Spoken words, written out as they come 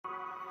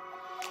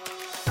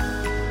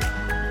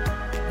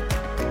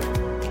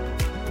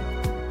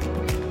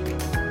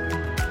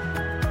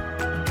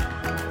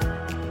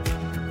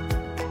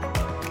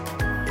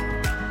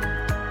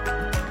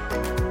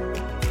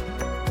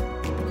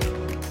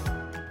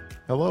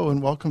Hello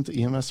and welcome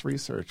to EMS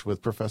Research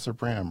with Professor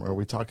Bram, where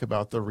we talk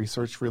about the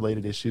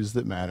research-related issues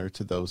that matter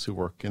to those who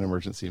work in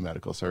emergency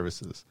medical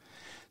services.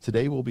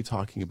 Today we'll be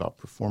talking about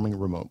performing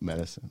remote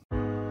medicine.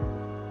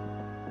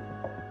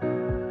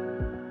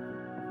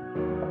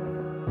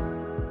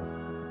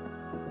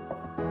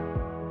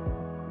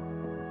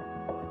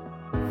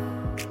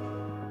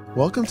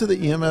 Welcome to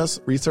the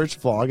EMS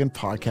Research Vlog and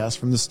Podcast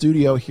from the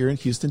studio here in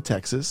Houston,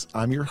 Texas.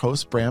 I'm your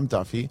host, Bram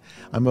Duffy.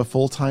 I'm a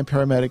full-time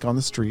paramedic on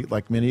the street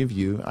like many of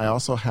you. I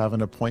also have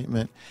an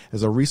appointment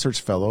as a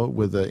research fellow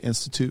with the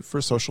Institute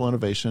for Social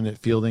Innovation at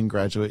Fielding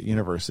Graduate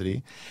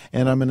University,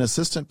 and I'm an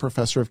assistant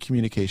professor of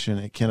communication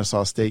at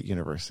Kennesaw State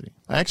University.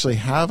 I actually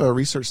have a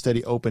research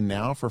study open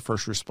now for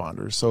first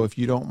responders, so if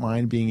you don't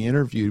mind being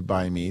interviewed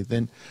by me,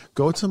 then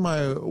go to my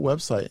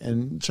website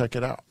and check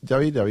it out,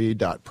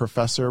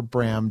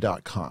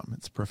 www.professorbram.com.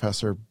 It's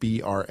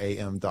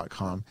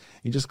professorbram.com.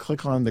 You just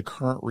click on the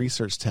current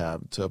research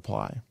tab to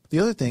apply. The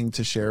other thing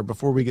to share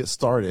before we get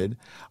started,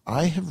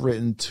 I have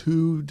written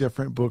 2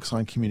 different books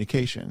on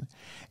communication,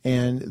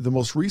 and the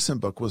most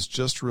recent book was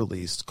just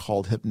released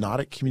called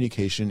Hypnotic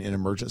Communication in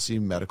Emergency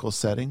Medical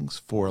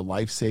Settings for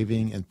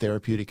Life-Saving and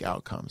Therapeutic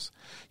Outcomes.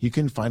 You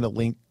can find a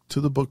link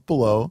to the book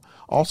below.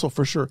 Also,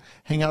 for sure,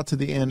 hang out to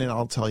the end and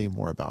I'll tell you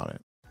more about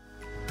it.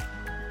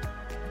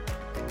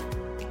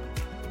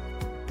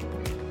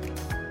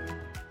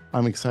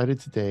 I'm excited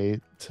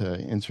today to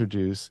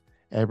introduce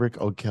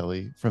Aebhric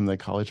O'Kelly from the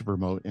College of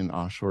Remote and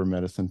Offshore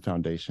Medicine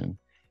Foundation.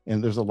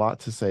 And there's a lot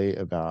to say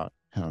about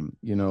him.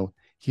 You know,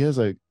 he has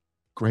a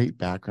great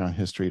background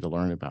history to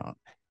learn about.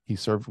 He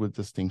served with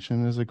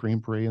distinction as a Green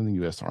Beret in the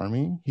U.S.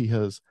 Army. He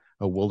is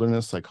a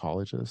wilderness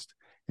psychologist,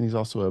 and he's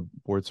also a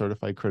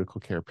board-certified critical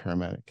care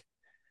paramedic.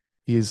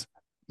 He's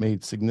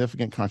made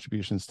significant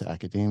contributions to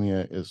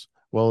academia, as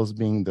well as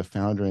being the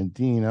founder and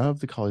dean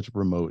of the College of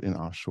Remote and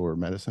Offshore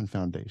Medicine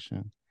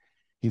Foundation.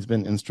 He's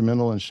been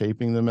instrumental in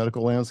shaping the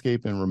medical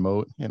landscape in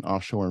remote and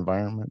offshore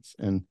environments.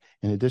 And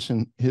in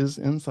addition, his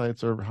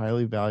insights are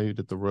highly valued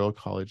at the Royal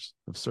College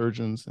of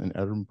Surgeons in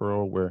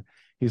Edinburgh, where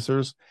he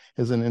serves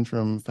as an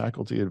interim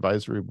faculty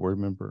advisory board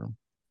member.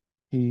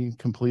 He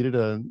completed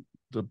a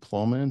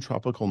diploma in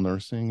tropical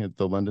nursing at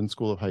the London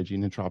School of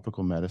Hygiene and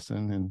Tropical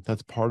Medicine, and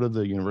that's part of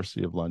the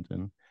University of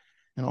London.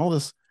 And all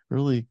this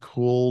really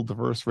cool,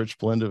 diverse, rich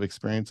blend of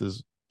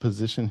experiences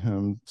position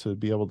him to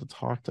be able to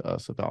talk to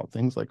us about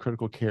things like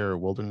critical care,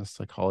 wilderness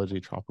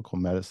psychology, tropical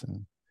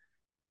medicine.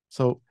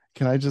 So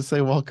can I just say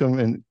welcome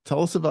and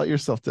tell us about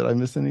yourself? Did I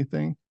miss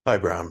anything? Hi,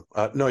 Bram.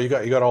 No, you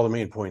got all the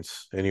main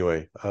points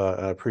anyway.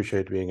 I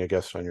appreciate being a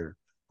guest on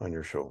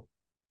your show.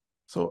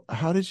 So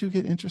how did you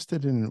get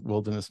interested in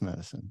wilderness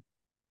medicine?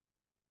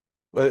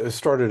 Well, it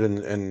started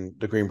in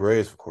the Green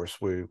Berets, of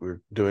course. We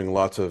were doing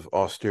lots of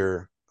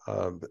austere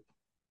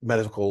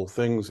medical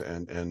things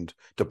and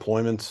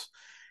deployments.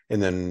 And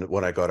then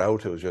when I got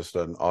out, it was just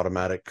an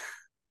automatic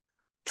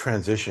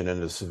transition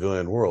into the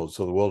civilian world.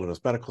 So the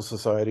Wilderness Medical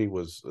Society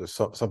was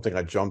something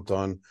I jumped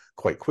on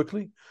quite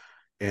quickly.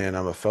 And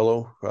I'm a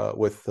fellow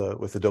with the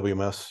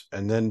WMS.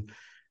 And then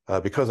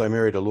because I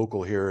married a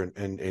local here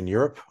in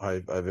Europe,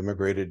 I've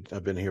immigrated.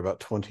 I've been here about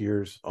 20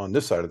 years on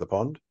this side of the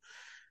pond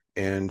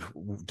and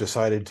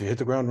decided to hit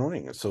the ground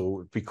running.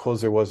 So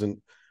because there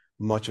wasn't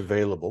much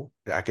available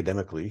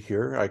academically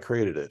here, I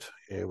created it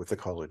with the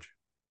college.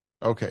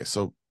 Okay,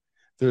 so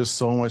there's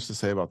so much to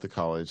say about the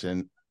college,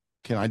 and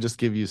can I just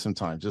give you some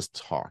time? Just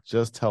talk,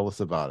 just tell us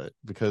about it,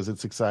 because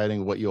it's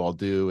exciting what you all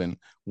do and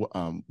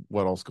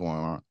what else going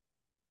on.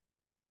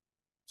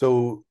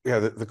 So yeah,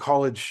 the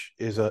college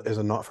is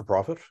a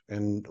not-for-profit,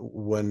 and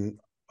when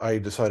I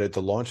decided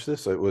to launch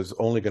this, it was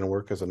only going to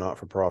work as a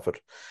not-for-profit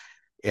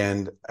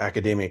and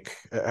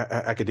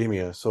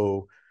academia.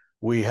 So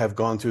we have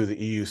gone through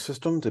the EU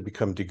system to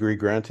become degree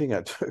granting.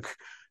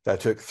 That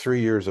took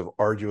 3 years of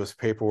arduous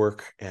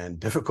paperwork and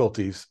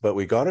difficulties, but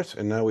we got it.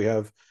 And now we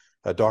have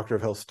a Doctor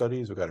of Health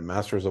Studies. We've got a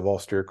Master's of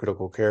Austere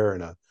Critical Care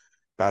and a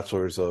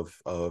Bachelor's of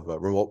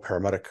Remote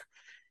Paramedic.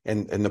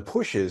 And the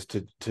push is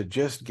to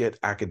just get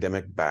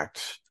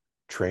academic-backed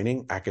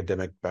training,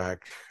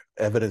 academic-backed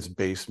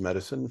evidence-based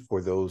medicine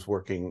for those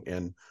working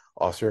in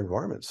austere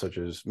environments, such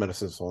as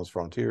Médecins Sans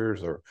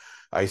Frontières or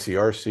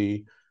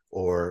ICRC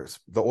or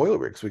the oil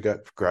rigs. We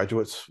got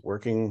graduates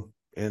working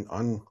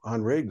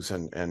on rigs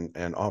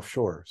and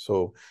offshore.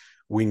 So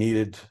we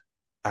needed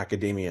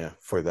academia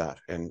for that,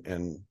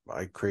 and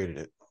I created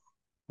it.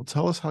 Well,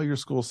 tell us how your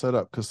school's set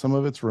up, because some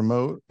of it's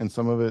remote and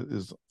some of it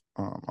is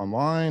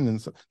online.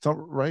 And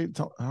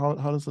how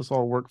does this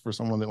all work for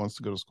someone that wants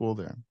to go to school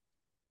there?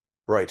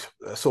 Right.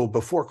 So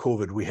before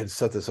COVID, we had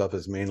set this up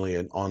as mainly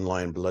an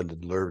online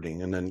blended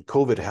learning, and then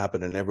COVID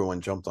happened and everyone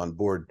jumped on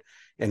board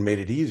and made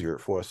it easier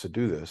for us to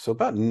do this. So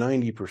about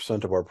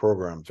 90% of our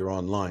programs are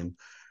online,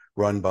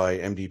 run by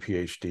MD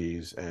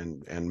PhDs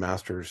and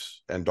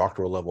master's and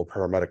doctoral level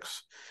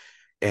paramedics.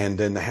 And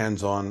then the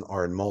hands-on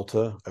are in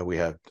Malta. We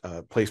have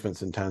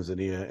placements in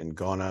Tanzania and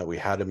Ghana. We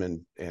had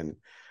them in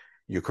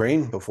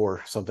Ukraine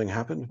before something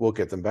happened. We'll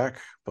get them back.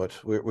 But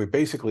we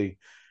basically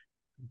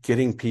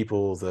getting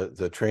people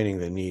the training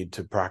they need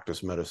to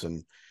practice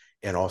medicine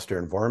in austere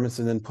environments,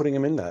 and then putting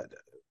them in that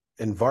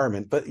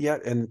environment, but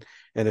yet in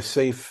a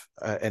safe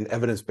and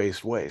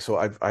evidence-based way. So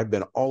I've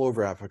been all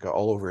over Africa,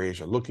 all over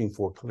Asia, looking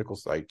for clinical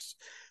sites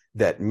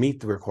that meet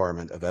the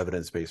requirement of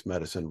evidence-based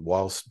medicine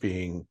whilst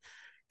being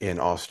in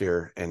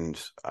austere.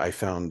 And I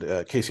found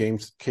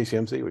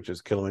KCMC, which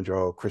is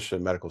Kilimanjaro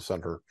Christian Medical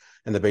Center,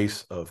 in the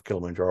base of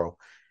Kilimanjaro,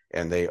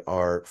 and they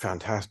are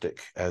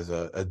fantastic as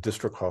a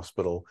district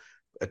hospital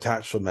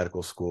attached to a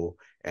medical school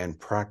and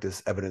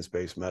practice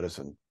evidence-based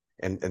medicine.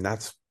 And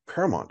that's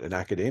paramount in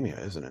academia,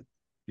 isn't it?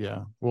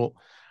 Yeah. Well,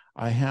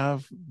 I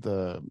have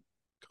the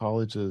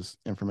college's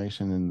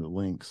information in the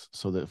links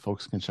so that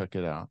folks can check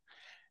it out.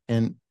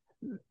 And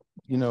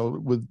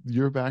with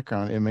your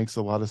background, it makes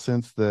a lot of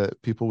sense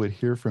that people would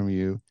hear from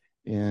you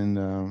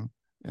in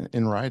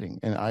writing.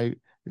 And I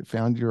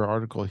found your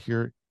article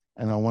here,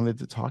 and I wanted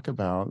to talk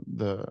about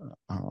the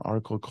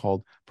article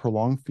called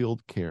 "Prolonged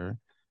Field Care: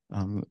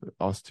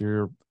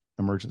 Austere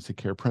Emergency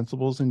Care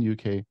Principles in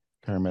UK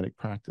Paramedic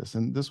Practice,"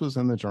 and this was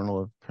in the Journal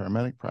of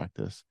Paramedic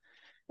Practice.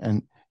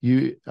 And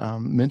you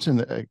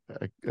mentioned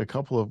a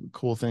couple of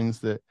cool things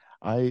that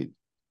I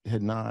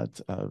had not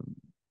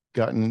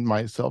gotten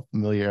myself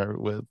familiar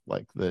with,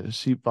 like the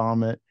sheep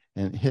vomit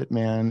and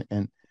hitman.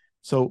 And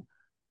so,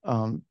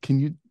 can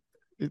you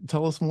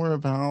tell us more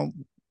about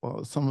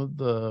some of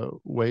the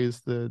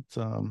ways that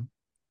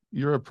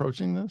you're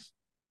approaching this?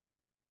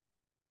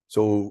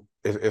 So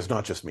it's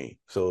not just me.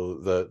 So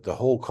the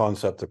whole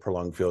concept of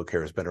prolonged field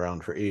care has been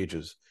around for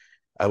ages.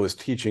 I was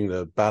teaching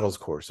the battles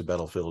course, the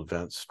battlefield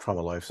advanced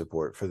trauma life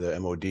support for the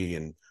MOD,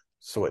 and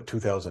so at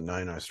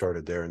 2009 I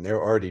started there, and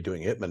they're already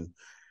doing Hitman,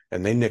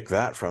 and they nicked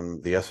that from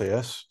the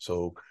SAS.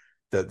 So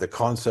the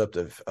concept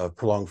of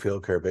prolonged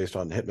field care based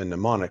on Hitman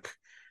mnemonic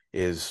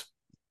is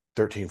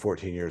 13,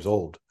 14 years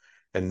old.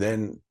 And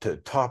then to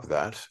top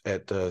that,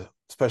 at the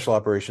Special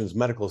Operations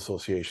Medical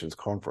Association's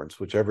conference,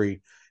 which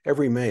every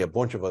May a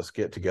bunch of us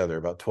get together,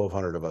 about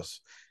 1,200 of us,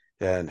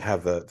 and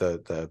have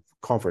the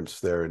conference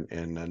there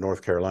in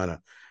North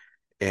Carolina.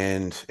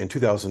 And in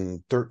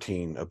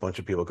 2013, a bunch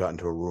of people got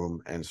into a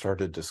room and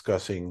started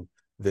discussing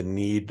the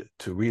need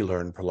to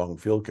relearn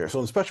prolonged field care.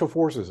 So in special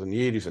forces in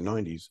the 80s and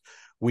 90s,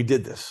 we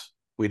did this.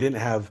 We didn't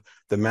have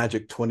the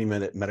magic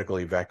 20-minute medical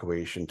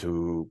evacuation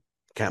to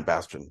Camp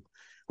Bastion,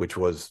 which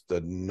was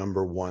the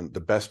 #1, the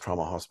best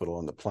trauma hospital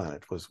on the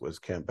planet was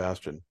Camp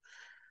Bastion.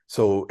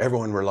 So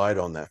everyone relied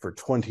on that. For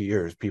 20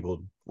 years,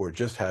 people were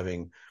just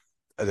having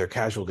their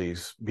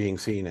casualties being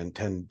seen in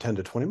 10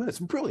 to 20 minutes.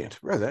 Brilliant.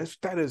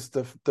 That is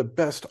the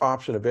best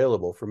option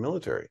available for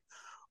military.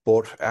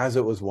 But as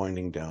it was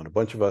winding down, a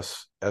bunch of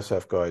us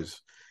SF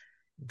guys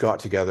got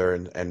together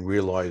and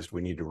realized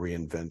we need to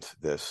reinvent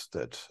this,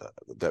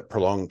 that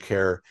prolonged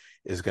care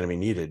is going to be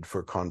needed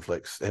for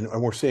conflicts. And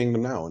we're seeing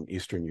them now in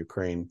Eastern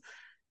Ukraine.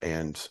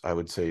 And I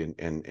would say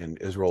in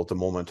Israel at the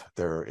moment,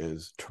 there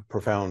is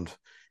profound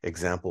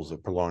examples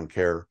of prolonged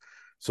care.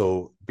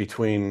 So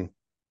between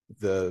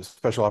the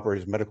Special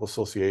Operations Medical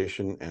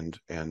Association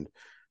and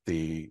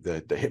the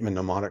Hitman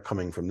mnemonic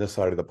coming from this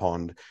side of the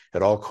pond,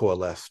 it all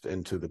coalesced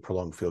into the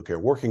Prolonged Field Care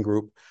Working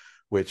Group,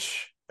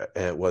 which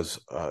was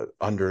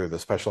under the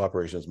Special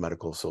Operations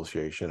Medical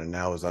Association, and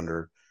now is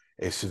under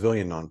a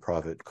civilian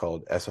nonprofit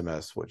called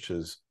SMS, which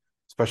is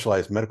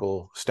Specialized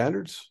Medical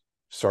Standards,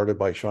 started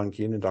by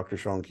Dr.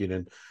 Sean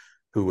Keenan,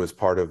 who was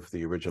part of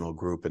the original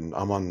group. And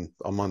I'm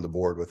on the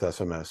board with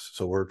SMS.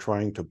 So we're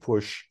trying to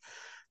push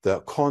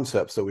the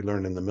concepts that we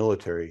learned in the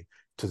military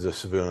to the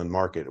civilian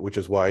market, which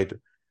is why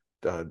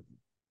Tom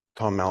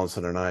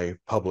Mallinson and I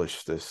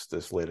published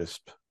this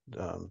latest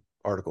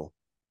article.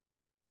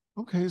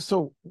 Okay,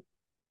 so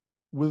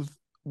with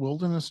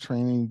wilderness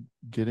training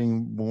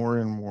getting more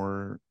and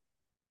more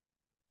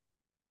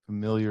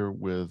familiar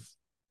with,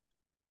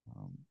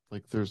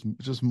 like, there's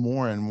just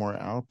more and more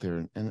out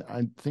there, and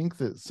I think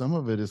that some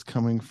of it is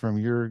coming from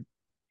your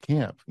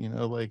camp,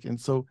 and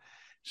so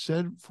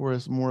shed for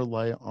us more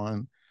light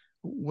on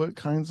what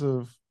kinds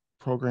of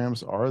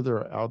programs are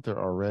there out there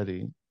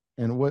already,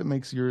 and what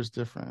makes yours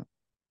different.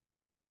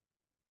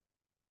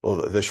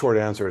 Well, the short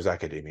answer is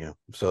academia.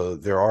 So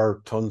there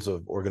are tons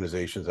of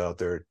organizations out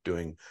there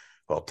doing,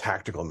 well,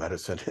 tactical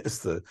medicine is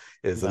the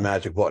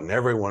magic button.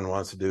 Everyone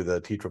wants to do the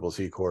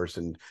TCCC course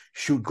and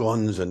shoot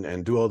guns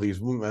and do all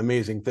these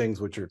amazing things,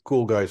 which are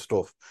cool guy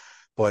stuff.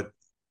 But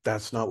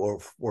that's not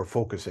what we're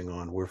focusing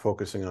on. We're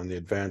focusing on the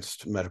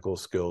advanced medical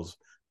skills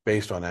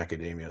based on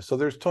academia. So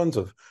there's tons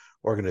of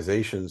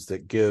organizations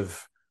that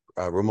give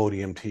remote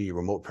EMT,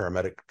 remote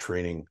paramedic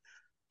training,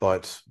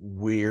 but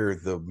we're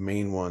the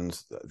main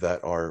ones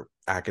that are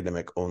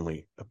academic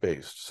only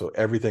based. So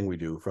everything we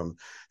do, from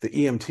the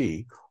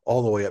EMT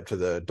all the way up to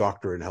the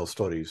doctor in health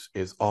studies,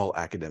 is all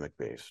academic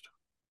based.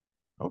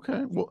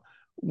 Okay. Well,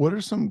 what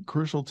are some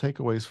crucial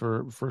takeaways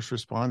for first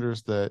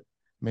responders that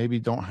maybe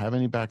don't have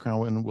any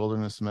background in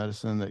wilderness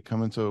medicine that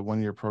come into one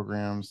of your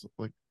programs?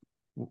 Like,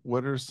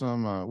 what are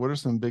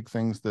some big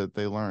things that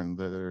they learn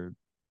that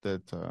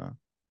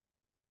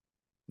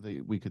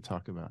we could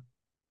talk about?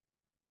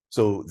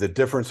 So the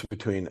difference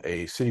between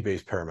a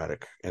city-based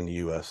paramedic in the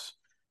U.S.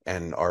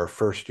 and our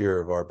first year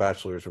of our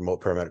bachelor's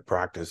remote paramedic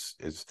practice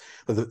is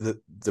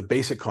the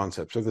basic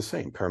concepts are the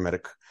same.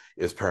 Paramedic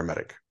is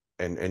paramedic,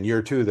 and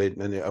year two they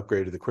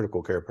upgraded the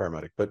critical care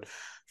paramedic. But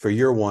for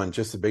year one,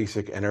 just the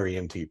basic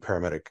NREMT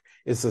paramedic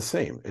is the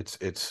same.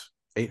 It's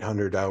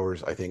 800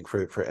 hours, I think,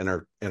 for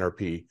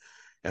NRP,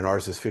 and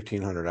ours is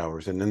 1,500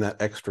 hours. And in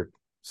that extra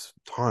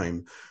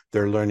time,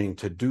 they're learning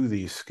to do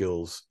these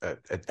skills,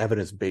 at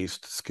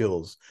evidence-based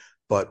skills,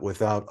 but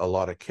without a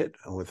lot of kit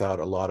and without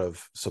a lot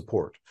of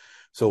support.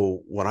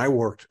 So when I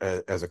worked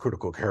as a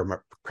critical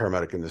care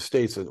paramedic in the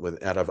States,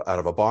 out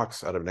of a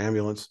box, out of an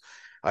ambulance,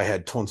 I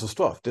had tons of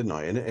stuff, didn't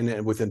I?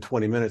 And within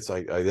 20 minutes,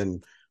 I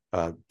then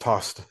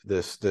tossed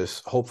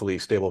this hopefully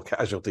stable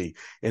casualty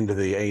into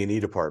the A&E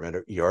department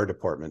or ER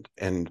department,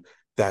 and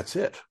that's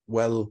it.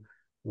 Well,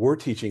 we're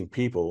teaching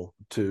people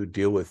to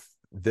deal with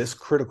this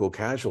critical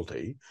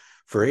casualty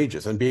for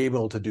ages and be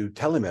able to do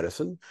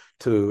telemedicine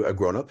to a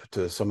grown-up,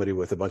 to somebody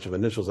with a bunch of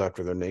initials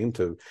after their name,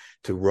 to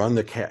run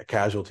the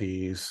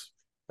casualties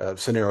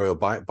scenario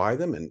by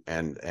them,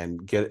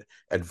 and get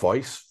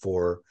advice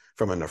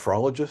from a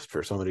nephrologist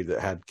for somebody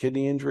that had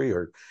kidney injury,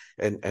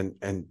 and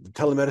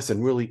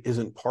telemedicine really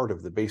isn't part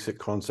of the basic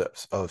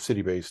concepts of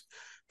city-based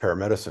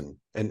paramedicine.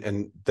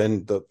 And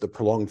then the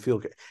prolonged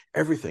field care,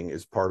 everything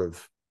is part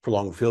of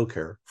prolonged field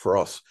care for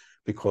us,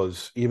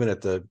 because even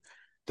at the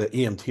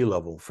EMT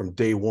level, from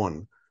day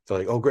one, they're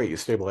like, oh great, you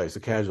stabilize the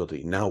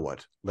casualty, now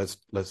what? Let's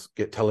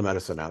get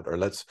telemedicine out, or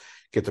let's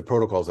get the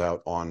protocols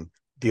out on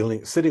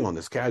sitting on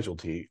this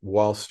casualty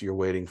whilst you're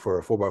waiting for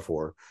a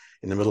 4x4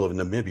 in the middle of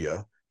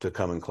Namibia to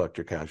come and collect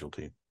your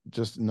casualty.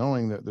 Just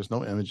knowing that there's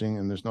no imaging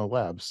and there's no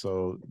labs,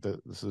 so that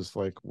this is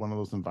like one of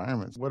those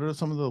environments. What are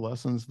some of the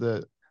lessons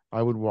that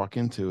I would walk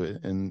into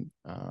it in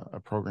a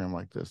program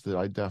like this that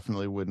I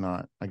definitely would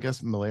not? I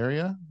guess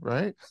malaria,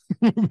 right?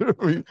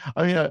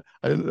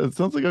 It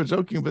sounds like I'm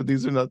joking, but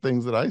these are not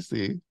things that I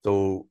see.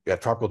 So yeah,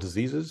 tropical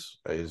diseases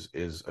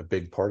is a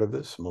big part of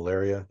this.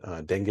 Malaria,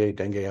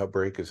 dengue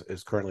outbreak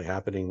is currently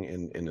happening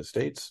in the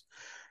States,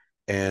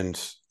 and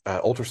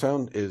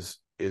ultrasound is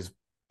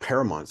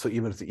paramount. So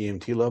even at the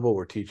EMT level,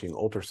 we're teaching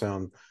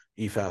ultrasound,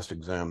 EFAST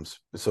exams.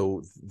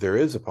 So there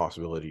is a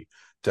possibility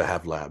to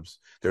have labs.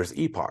 There's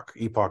EPOC.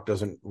 EPOC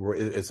doesn't.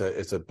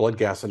 It's a blood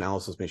gas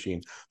analysis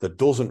machine that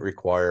doesn't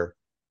require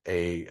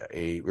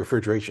a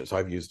refrigeration. So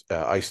I've used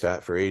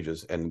iStat for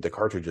ages, and the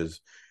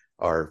cartridges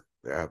are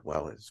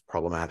well, it's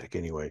problematic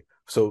anyway.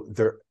 So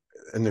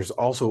there's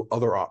also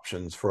other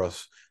options for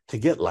us to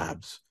get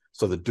labs.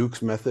 So the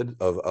Duke's method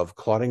of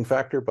clotting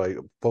factor by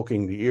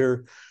poking the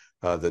ear.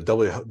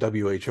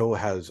 The WHO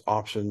has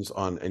options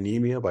on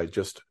anemia by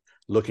just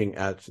looking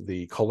at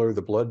the color of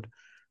the blood.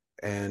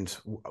 And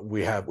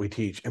we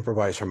teach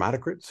improvised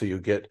hematocrit. So you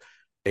get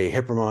a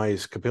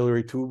hypermized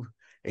capillary tube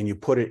and you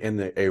put it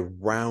in a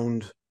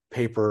round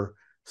paper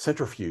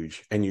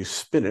centrifuge and you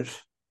spin it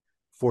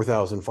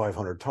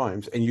 4,500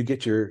 times and you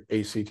get your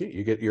ACT,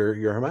 you get your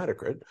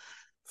hematocrit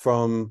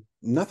from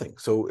nothing.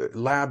 So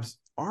labs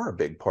are a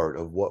big part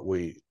of what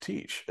we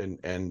teach.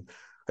 And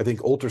I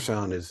think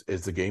ultrasound is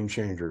the game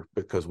changer,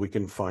 because we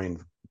can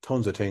find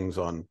tons of things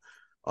on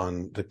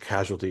the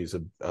casualties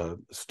of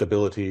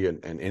stability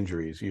and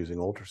injuries using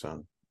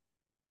ultrasound.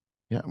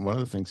 Yeah, one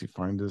of the things you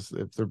find is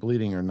if they're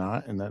bleeding or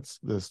not, and that's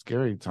the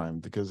scary time,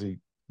 because you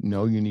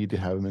know you need to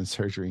have them in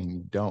surgery and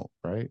you don't,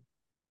 right?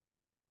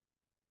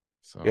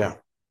 So Yeah,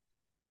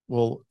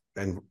 well,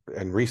 and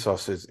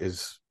resus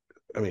is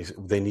I mean,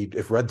 they need,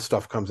 if red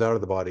stuff comes out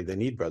of the body, they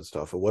need red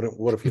stuff. But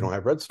what if you don't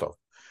have red stuff?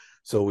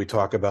 So we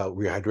talk about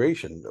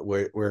rehydration,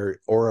 where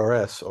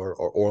ORS or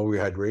oral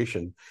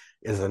rehydration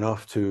is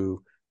enough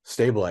to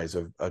stabilize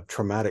a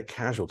traumatic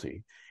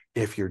casualty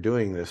if you're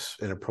doing this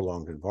in a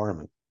prolonged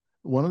environment.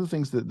 one of the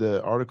things that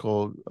the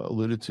article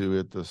alluded to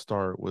at the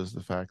start was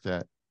the fact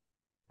that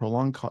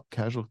prolonged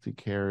casualty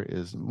care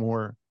is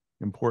more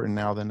important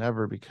now than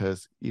ever,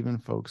 because even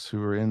folks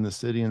who are in the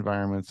city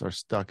environments are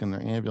stuck in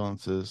their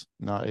ambulances,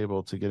 not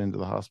able to get into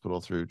the hospital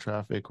through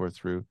traffic or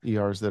through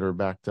ERs that are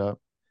backed up.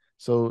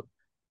 So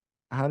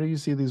how do you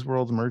see these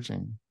worlds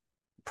merging?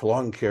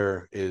 Prolonged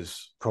care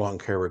is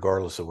prolonged care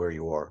regardless of where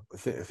you are.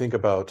 Think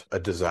about a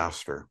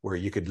disaster where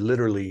you could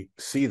literally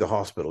see the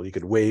hospital, you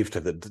could wave to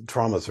the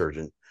trauma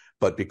surgeon,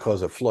 but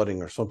because of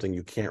flooding or something,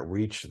 you can't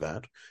reach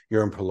that.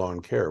 You're in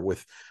prolonged care.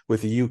 With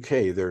the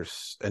UK,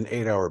 there's an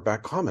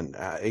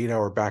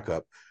 8-hour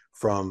backup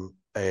from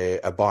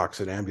a box,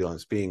 an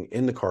ambulance being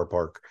in the car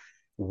park,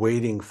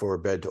 waiting for a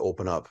bed to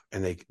open up,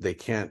 and they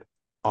can't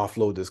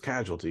offload this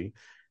casualty.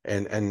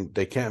 And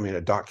they can't. I mean,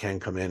 a doc can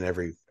come in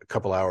every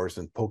couple hours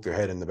and poke their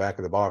head in the back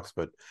of the box,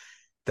 but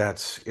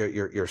that's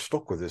you're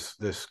stuck with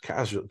this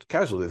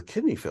casualty of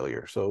kidney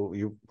failure. So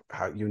you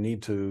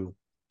need to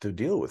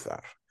deal with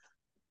that.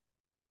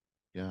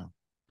 Yeah.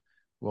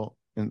 Well,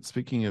 and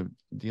speaking of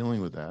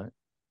dealing with that,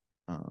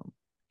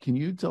 can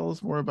you tell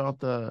us more about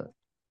the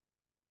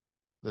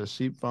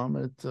sheep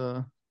vomit?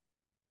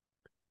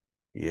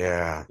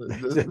 Yeah.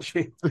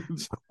 The,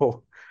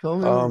 So tell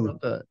me more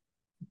about that.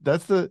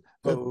 That's that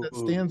So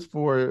stands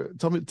for.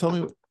 Tell me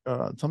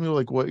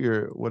like what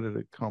it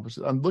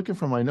accomplishes. I'm looking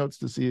for my notes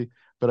to see,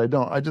 but I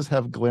don't. I just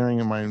have glaring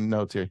in my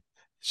notes here.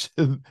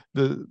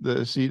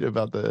 The sheet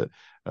about the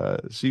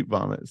sheep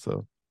vomit.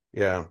 So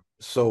yeah.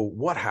 So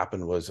what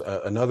happened was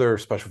another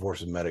Special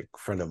Forces medic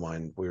friend of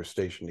mine. We were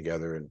stationed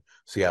together in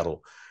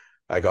Seattle.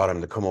 I got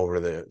him to come over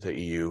to the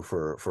EU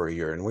for a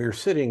year, and we were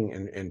sitting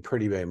in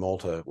Pretty Bay,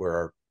 Malta,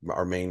 where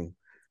our main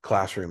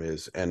classroom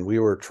is, and we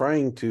were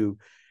trying to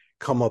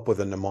come up with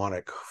a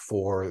mnemonic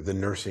for the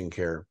nursing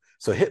care.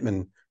 So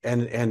Hitman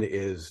and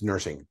is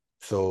nursing.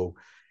 So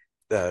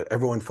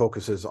everyone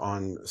focuses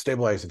on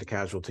stabilizing the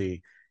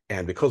casualty.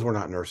 And because we're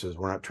not nurses,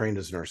 we're not trained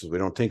as nurses, we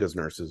don't think as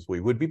nurses.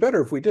 We would be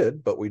better if we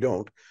did, but we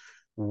don't.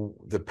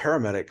 The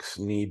paramedics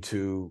need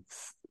to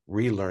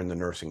relearn the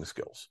nursing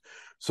skills.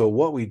 So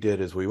what we did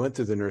is we went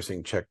through the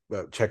nursing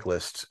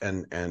checklists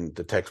and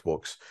the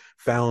textbooks,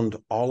 found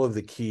all of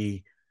the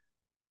key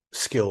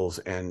skills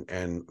and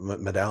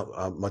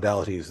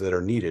modalities that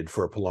are needed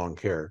for a prolonged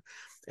care,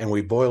 and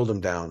we boiled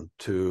them down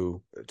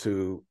to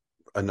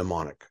a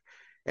mnemonic.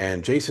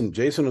 And Jason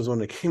was one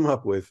that came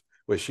up with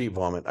sheep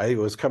vomit. I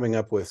was coming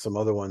up with some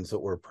other ones that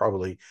were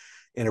probably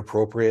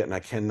inappropriate, and I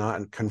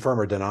cannot confirm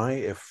or deny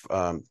if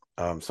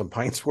some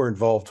pints were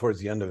involved towards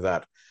the end of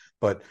that.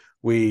 But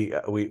we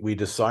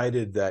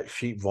decided that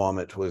sheep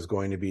vomit was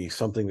going to be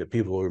something that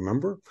people will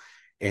remember,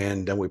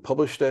 and then we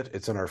published it.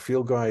 It's in our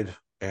field guide,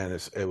 and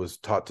it was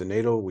taught to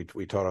NATO.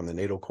 We taught on the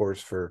NATO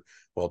course for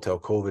till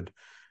COVID,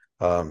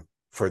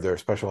 for their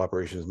special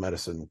operations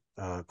medicine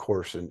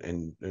course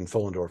in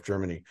Pfullendorf,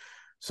 Germany.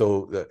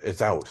 So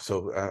it's out.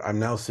 So I'm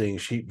now seeing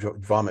sheep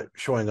vomit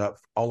showing up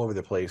all over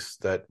the place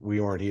that we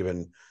weren't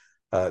even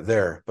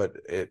there. But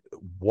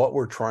what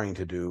we're trying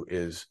to do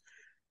is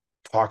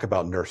talk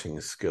about nursing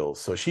skills.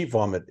 So sheep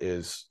vomit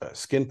is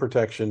skin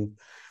protection.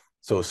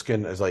 So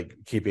skin is like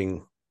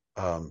keeping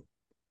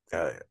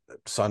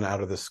sun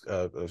out of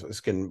the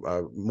skin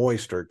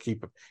moist, or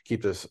keep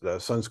the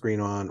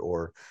sunscreen on,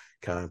 or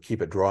kind of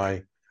keep it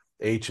dry.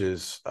 H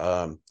is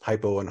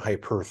hypo and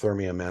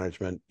hyperthermia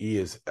management. E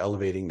is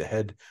elevating the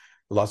head.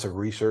 Lots of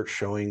research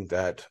showing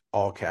that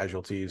all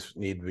casualties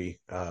need to be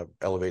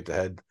elevate the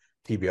head.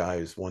 TBI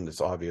is one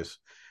that's obvious.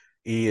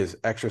 E is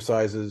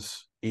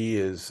exercises. E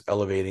is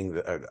elevating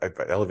the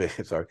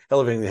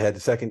head. The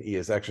second E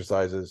is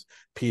exercises.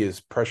 P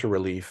is pressure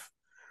relief,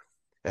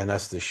 and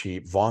that's the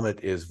sheep. Vomit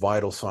is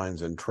vital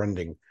signs and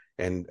trending.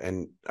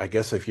 And I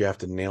guess if you have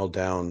to nail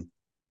down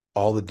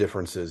all the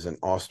differences in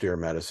austere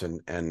medicine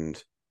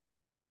and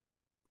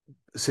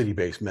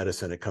city-based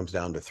medicine, it comes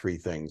down to three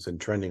things,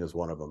 and trending is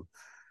one of them.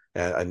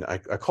 And I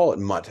call it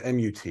MUT,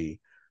 M-U-T.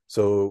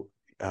 So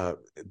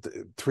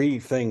three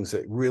things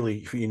that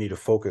really you need to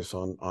focus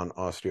on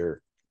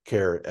austere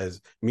care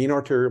as mean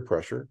arterial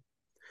pressure,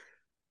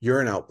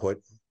 urine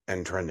output,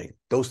 and trending.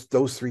 Those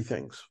three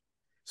things.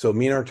 So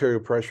mean arterial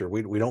pressure,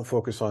 we don't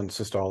focus on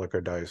systolic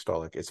or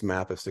diastolic. It's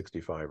MAP of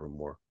 65 or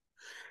more.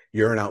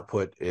 Urine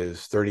output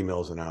is 30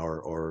 mils an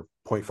hour, or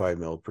 0.5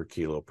 mil per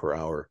kilo per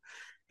hour.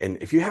 And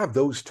if you have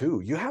those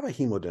two, you have a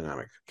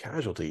hemodynamic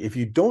casualty. If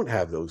you don't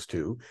have those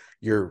two,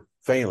 you're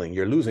failing,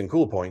 you're losing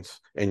cool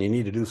points, and you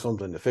need to do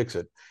something to fix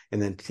it.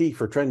 And then T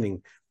for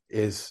trending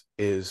is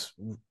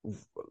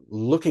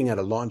looking at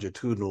a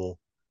longitudinal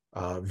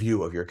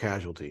view of your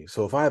casualty.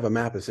 So if I have a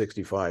MAP of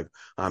 65,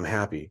 I'm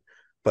happy.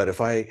 But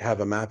if I have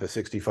a MAP of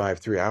 65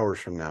 3 hours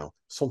from now,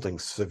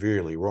 something's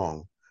severely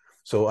wrong.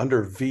 So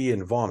under V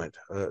and vomit,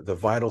 the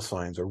vital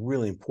signs are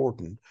really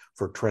important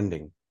for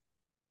trending.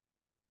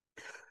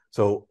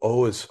 So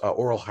O is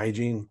oral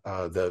hygiene.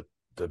 The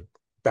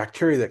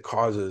bacteria that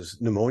causes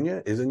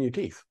pneumonia is in your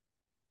teeth.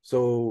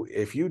 So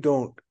if you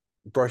don't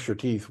brush your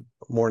teeth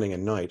morning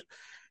and night,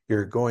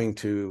 you're going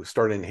to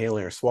start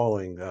inhaling or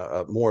swallowing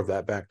more of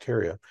that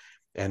bacteria.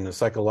 And the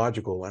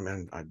psychological,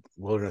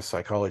 wilderness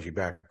psychology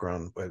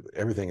background,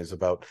 everything is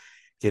about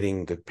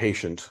getting the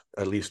patient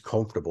at least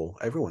comfortable.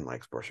 Everyone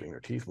likes brushing their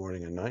teeth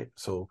morning and night.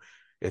 So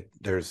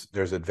there's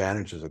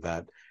advantages of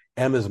that.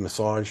 M is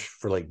massage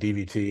for like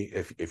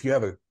DVT. If you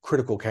have a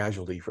critical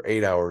casualty for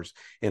 8 hours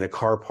in a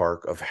car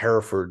park of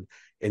Hereford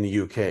in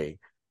the UK,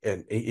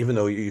 and even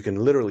though you can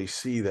literally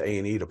see the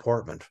A&E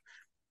department,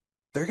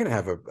 they're going to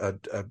have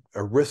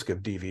a risk of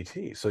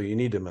DVT. So you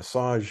need to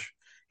massage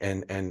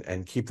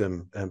and keep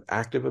them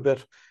active a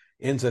bit.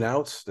 Ins and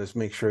outs, let's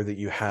make sure that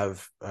you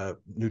have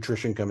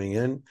nutrition coming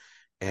in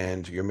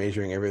and you're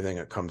measuring everything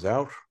that comes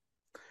out.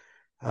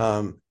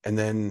 And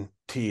then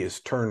T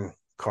is turn,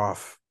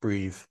 cough,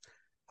 breathe.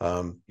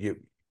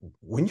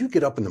 When you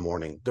get up in the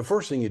morning, the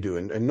first thing you do,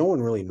 and no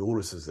one really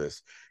notices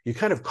this, you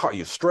kind of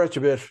you stretch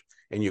a bit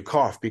and you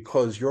cough,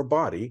 because your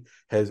body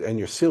and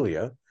your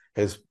cilia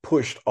has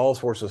pushed all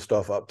sorts of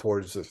stuff up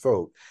towards the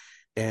throat.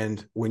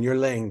 And when you're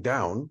laying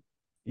down,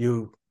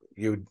 you're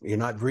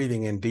not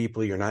breathing in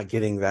deeply. You're not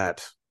getting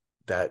that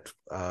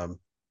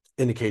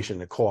indication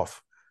to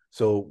cough.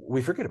 So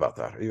we forget about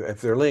that.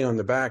 If they're laying on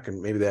the back and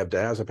maybe they have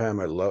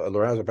diazepam or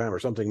lorazepam or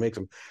something makes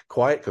them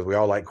quiet, because we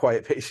all like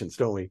quiet patients,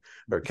 don't we?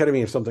 Or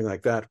ketamine or something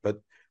like that.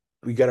 But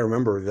we got to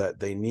remember that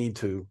they need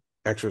to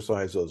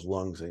exercise those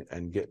lungs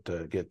and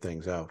get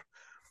things out.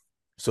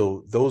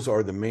 So those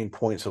are the main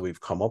points that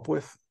we've come up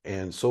with,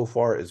 and so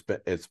far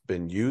it's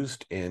been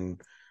used in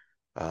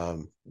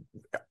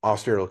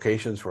austere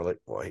locations for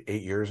like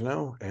 8 years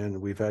now,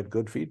 and we've had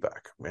good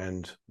feedback.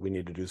 And we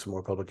need to do some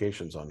more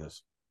publications on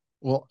this.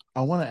 Well,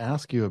 I want to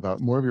ask you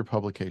about more of your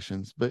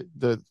publications, but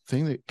the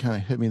thing that kind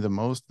of hit me the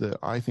most that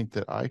I think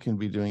that I can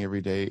be doing every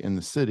day in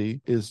the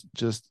city is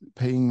just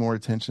paying more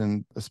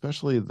attention,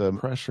 especially the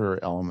pressure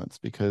elements,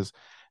 because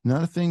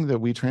nothing that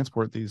we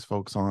transport these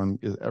folks on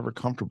is ever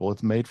comfortable.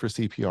 It's made for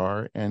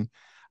CPR. And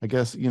I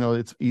guess,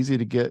 it's easy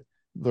to get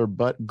their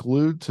butt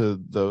glued to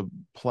the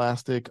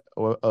plastic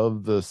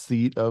of the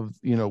seat of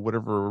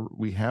whatever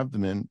we have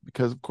them in,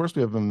 because of course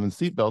we have them in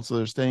seat belts, so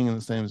they're staying in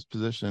the same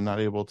position, not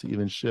able to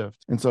even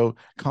shift. And so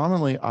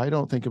commonly I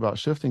don't think about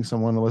shifting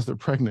someone unless they're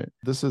pregnant.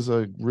 This is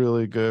a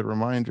really good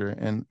reminder,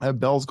 and I have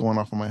bells going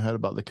off in my head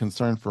about the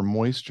concern for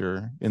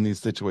moisture in these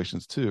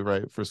situations too,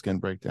 right, for skin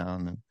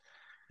breakdown. And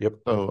Yep.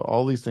 so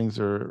all these things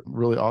are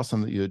really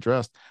awesome that you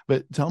addressed.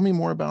 But tell me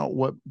more about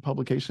what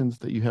publications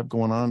that you have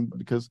going on,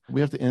 because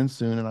we have to end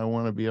soon and I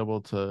want to be able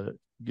to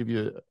give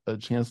you a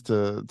chance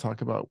to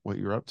talk about what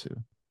you're up to.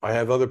 I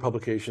have other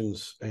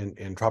publications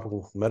in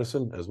tropical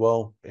medicine as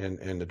well,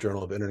 in the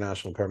Journal of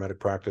International Paramedic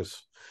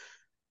Practice.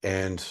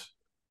 And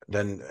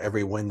then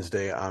every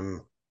Wednesday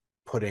I'm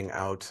putting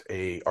out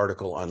an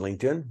article on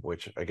LinkedIn,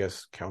 which I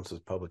guess counts as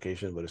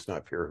publication, but it's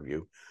not peer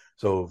review.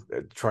 So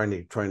trying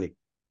to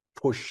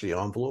push the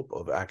envelope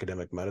of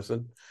academic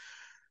medicine.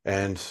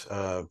 And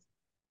Dr.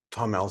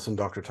 Tom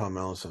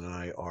Mallinson and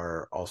I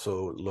are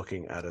also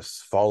looking at a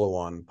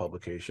follow-on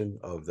publication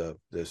of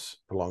this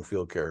prolonged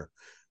field care,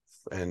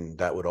 and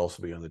that would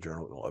also be on the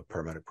Journal of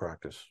Paramedic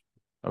Practice.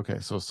 Okay,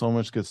 so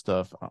much good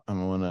stuff.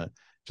 I'm going to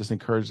just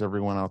encourage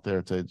everyone out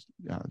there to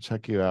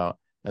check you out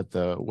at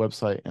the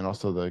website and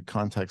also the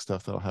contact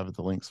stuff that I'll have at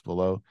the links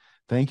below.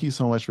 Thank you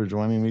so much for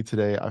joining me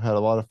today. I've had a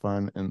lot of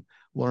fun and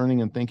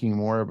learning and thinking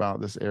more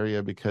about this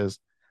area, because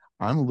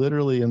I'm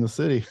literally in the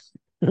city.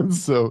 And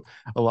so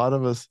a lot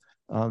of us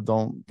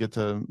don't get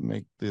to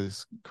make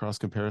these cross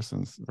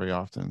comparisons very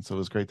often. So it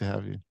was great to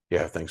have you.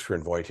 Yeah, thanks for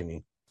inviting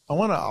me. I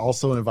want to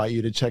also invite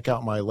you to check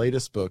out my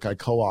latest book I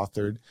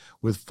co-authored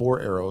with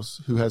 4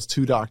 Arrows, who has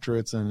 2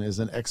 doctorates and is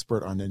an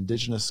expert on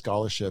indigenous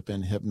scholarship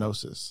and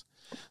hypnosis.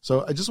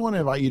 So I just want to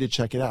invite you to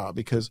check it out,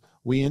 because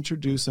we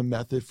introduce a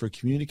method for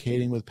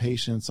communicating with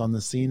patients on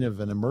the scene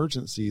of an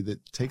emergency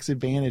that takes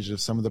advantage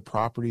of some of the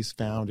properties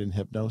found in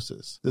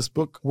hypnosis. This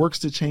book works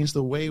to change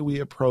the way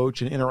we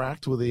approach and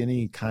interact with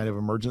any kind of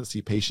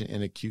emergency patient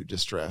in acute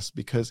distress,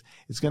 because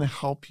it's going to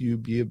help you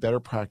be a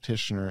better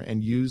practitioner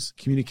and use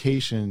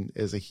communication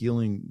as a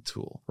healing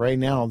tool. Right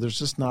now, there's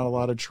just not a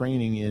lot of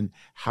training in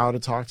how to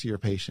talk to your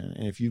patient.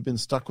 And if you've been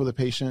stuck with a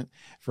patient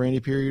for any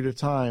period of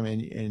time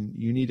and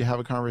you need to have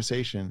a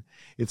conversation,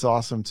 it's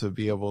awesome to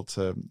be able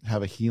to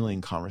have a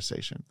healing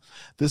conversation.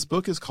 This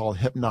book is called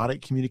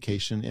Hypnotic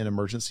Communication in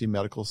Emergency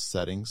Medical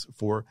Settings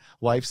for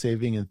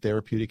Life-Saving and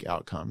Therapeutic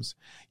Outcomes.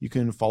 You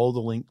can follow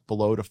the link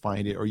below to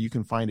find it, or you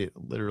can find it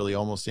literally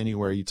almost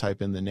anywhere you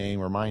type in the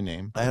name or my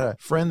name. I had a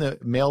friend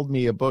that mailed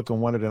me a book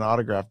and wanted an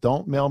autograph.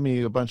 Don't mail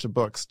me a bunch of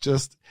books.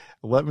 Just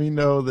let me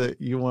know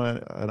that you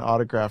want an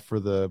autograph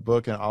for the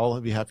book, and I'll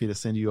be happy to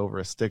send you over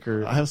a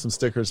sticker. I have some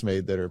stickers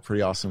made that are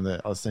pretty awesome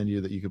that I'll send you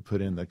that you could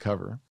put in the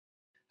cover.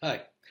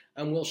 Hi,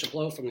 I'm Will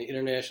Chapleau from the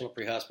International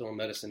Pre-Hospital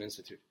Medicine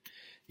Institute.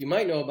 You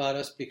might know about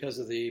us because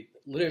of the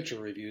literature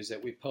reviews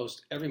that we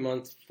post every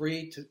month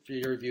free for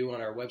your review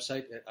on our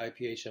website at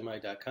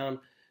iphmi.com,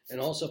 and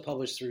also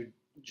published through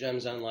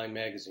GEMS Online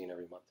magazine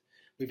every month.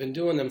 We've been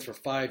doing them for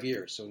 5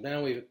 years, so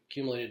now we've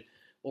accumulated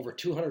over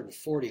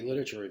 240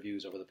 literature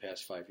reviews over the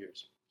past 5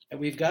 years. And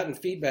we've gotten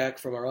feedback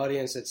from our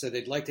audience that said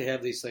they'd like to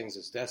have these things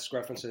as desk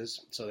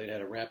references, so they'd had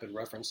a rapid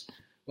reference.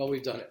 Well,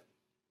 we've done it.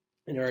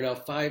 And there are now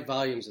 5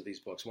 volumes of these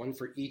books, one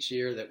for each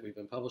year that we've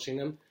been publishing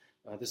them.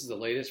 This is the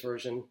latest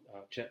version,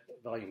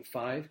 volume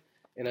 5.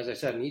 And as I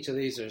said, in each of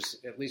these, there's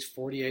at least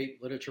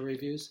 48 literature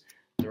reviews.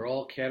 They're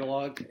all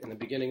cataloged in the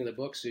beginning of the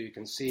book, so you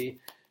can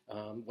see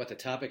what the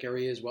topic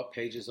area is, what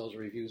pages those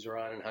reviews are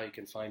on, and how you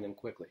can find them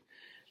quickly.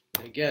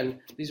 And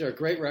again, these are a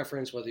great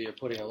reference, whether you're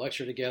putting a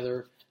lecture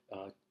together,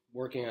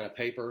 working on a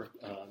paper,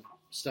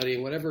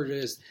 studying, whatever it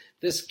is.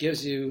 This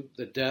gives you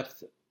the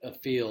depth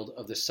of field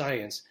of the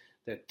science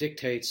that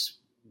dictates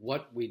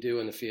what we do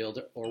in the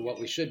field, or what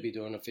we should be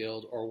doing in the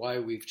field, or why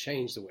we've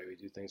changed the way we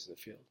do things in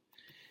the field.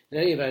 In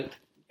any event,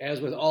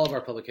 as with all of our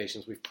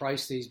publications, we've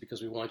priced these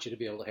because we want you to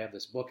be able to have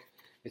this book.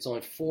 It's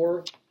only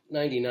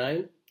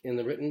 $4.99 in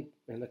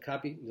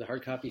the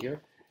hard copy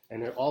here,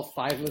 and all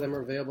 5 of them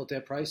are available at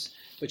that price.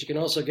 But you can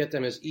also get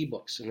them as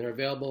ebooks, and they're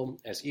available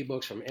as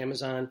ebooks from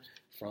Amazon,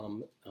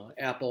 from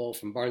Apple,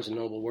 from Barnes &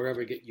 Noble,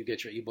 wherever you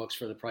get your ebooks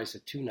for the price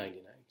of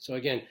 $2.99. So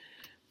again,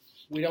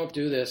 we don't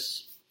do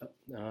this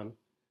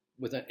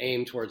with an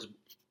aim towards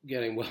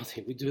getting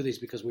wealthy. We do these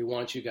because we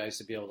want you guys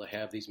to be able to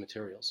have these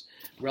materials.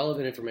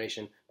 Relevant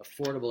information,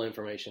 affordable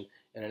information,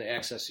 and an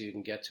access so you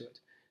can get to it.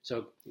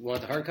 So you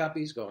want the hard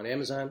copies, go on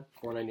Amazon,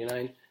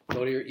 $4.99.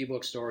 Go to your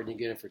ebook store and you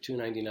get them for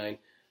 $2.99.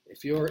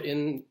 If you're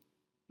in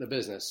the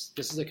business,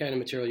 this is the kind of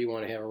material you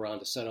want to have around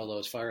to settle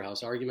those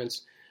firehouse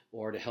arguments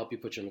or to help you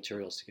put your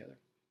materials together.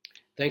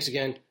 Thanks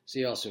again. See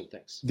you all soon.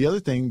 Thanks. The other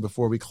thing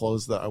before we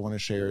close that I want to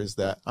share is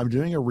that I'm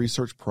doing a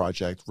research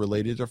project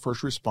related to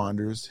first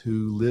responders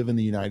who live in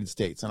the United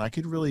States. And I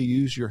could really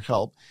use your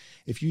help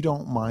if you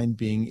don't mind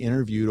being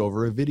interviewed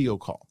over a video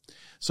call.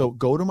 So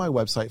go to my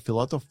website, fill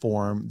out the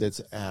form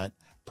that's at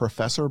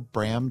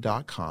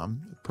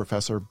professorbram.com,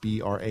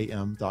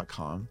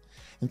 professorbram.com.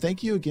 And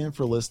thank you again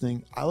for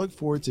listening. I look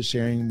forward to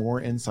sharing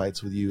more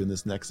insights with you in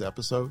this next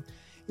episode.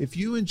 If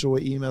you enjoy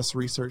EMS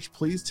research,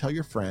 please tell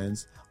your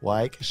friends,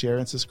 like, share,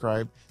 and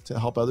subscribe to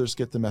help others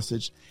get the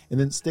message. And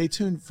then stay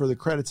tuned for the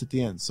credits at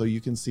the end so you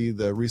can see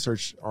the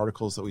research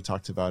articles that we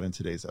talked about in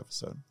today's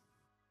episode.